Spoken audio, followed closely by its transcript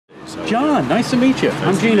John, nice to meet you.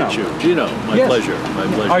 I'm Nice Gino. to meet you. Gino, my Yes. pleasure. My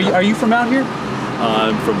pleasure. Are you from out here?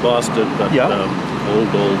 I'm from Boston, but Yeah. old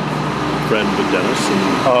friend with Dennis. And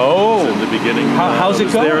Oh. in the beginning, How's it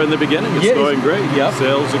was going? there in the beginning. It's Yeah, going great. Yep.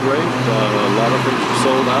 Sales are great. A lot of things are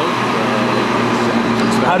sold out.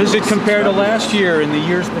 How does it compare to last year and the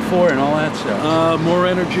years before and all that stuff? More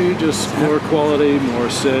energy, just more quality, more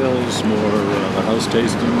sales, more. The house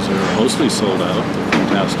tastings are mostly sold out. They're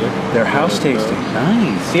fantastic. Their house And, tasting,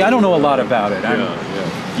 nice. See, I don't know a lot about it. Yeah.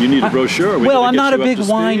 You need a brochure. Well, I'm not a big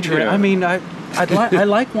wine drinker. I mean, I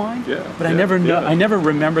like wine, Yeah, but I yeah, never know. yeah. I never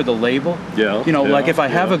remember the label. Yeah, You know, yeah, like if I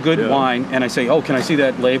have yeah, a good yeah. wine and I say, "Oh, can I see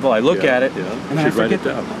that label?" I look at it, Yeah. and You I should write forget it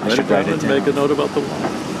down. I should write it and down. make a note about the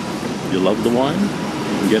wine. You love the wine,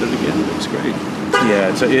 you can get it again. It's great. Yeah,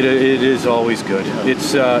 it is always good. Yeah.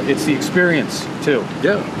 It's the experience too.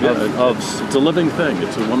 Yeah, Of- it's a living thing.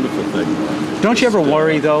 It's a wonderful thing. Don't you ever Just,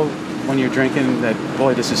 worry though when you're drinking that,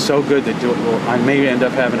 boy, this is so good that I may end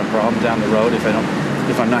up having a problem down the road if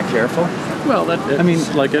I'm not careful? Well, I mean,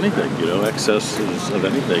 mean- like anything, excess of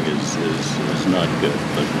anything is not good.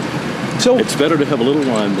 But So it's better to have a little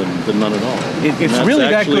wine than none at all. It's And that's really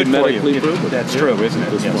that actually good for you. medically proven. That's Yeah, true, isn't it?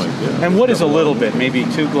 At this Yes. point, yeah. And what is a Have little lot. bit? Maybe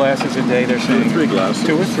 2 glasses a day, they're 2 saying? or 3 glasses.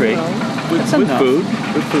 2 or 3. Well, That's with enough. food.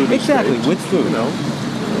 With food is Exactly, great, with food. You know.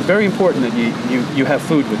 Very important that you have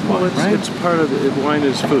food with wine, Well, right? it's part of wine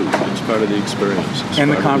is food. It's part of the experience. It's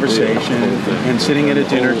And the part of deal, conversation, the whole thing. and sitting at a the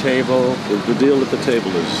dinner whole- table. The deal at the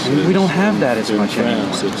table is. And we don't have that as in much France,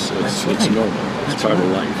 anymore. It's That's it's right. normal. It's That's part of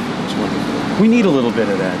right. life. It's wonderful. We need a little bit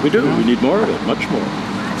of that. We do. you know? We need more of it. Much more.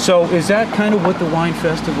 So is that kind of what the wine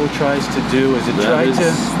festival tries to do? Is it try to?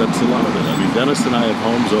 That's a lot of it. I mean, Dennis and I have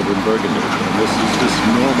homes over in Burgundy, and this is just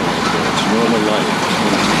normal. It's normal life.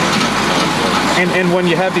 And when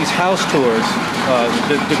you have these house tours,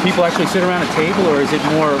 do people actually sit around a table, or is it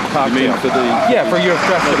more cocktail? You mean for the? Yeah, for your No,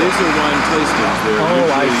 festival. these are wine tastings. They're Oh,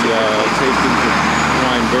 I usually tastings of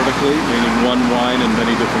wine vertically, meaning one wine in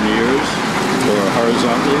many different years, or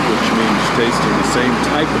horizontally, which means tasting the same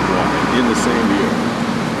type of wine in the same year.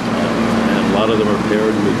 And a lot of them are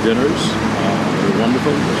paired with dinners. They're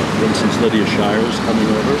wonderful. For instance, Lydia Shire's coming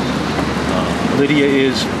over. Lydia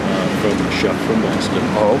is From a chef from Boston.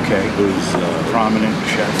 okay. Who's Prominent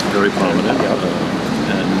chef. very prominent. Yep.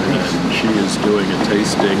 And she is doing a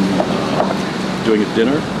tasting, doing a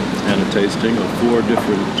dinner and a tasting of 4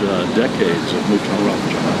 different decades of Mouton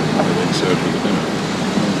Rothschild that they served with the dinner.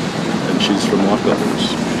 And she's from Lockovers.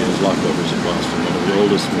 She has Lockovers in Boston, one of the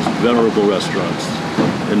oldest, most venerable restaurants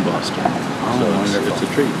in Boston. So it's a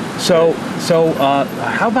treat. So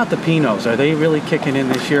how about the Pinots? Are they really kicking in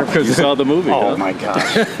this year? You saw the movie, Oh huh? my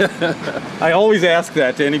gosh! I always ask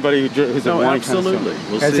that to anybody who's a No, wine absolutely.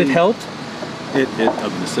 connoisseur. We'll Has it see. helped?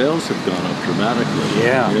 The sales have gone up dramatically.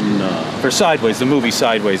 Yeah. In, For Sideways, the movie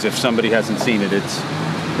Sideways, if somebody hasn't seen it, it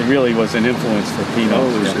really was an influence for Pinot.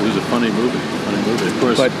 it was a funny movie. Of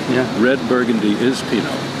course, But, yeah. red Burgundy is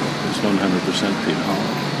Pinot. It's 100%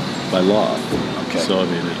 Pinot by law. Okay. So I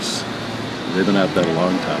mean, they've been at that a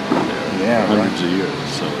long time over there, Yeah, hundreds of years.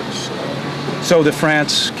 So it's. So the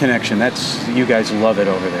France connection, you guys love it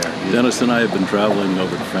over there. Dennis and I have been traveling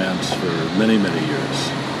over to France for many, many years.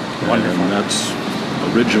 Wonderful. And that's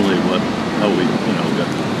originally how we,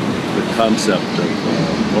 got the concept of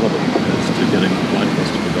one of them is to getting the wine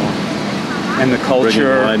festival going. And the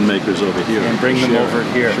culture. Bringing winemakers over here. And bring them Share. over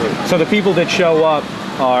here. Sure. So the people that show up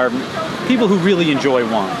are people who really enjoy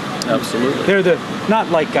wine. Absolutely. They're not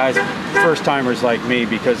like guys, first timers like me,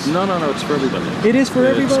 because No, it's for everybody. it is for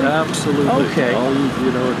everybody. It's absolutely. Okay.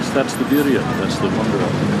 That's the beauty of it. That's the wonder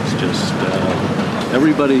of it. It's just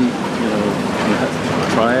everybody,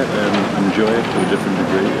 try it and enjoy it to a different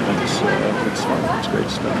degree, and it's fun. It's great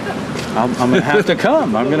stuff. I'm going to have to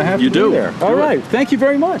come. I'm going to have You to do. be there. Do All it. right. Thank you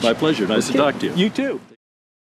very much. My pleasure. Nice to talk to you. You too.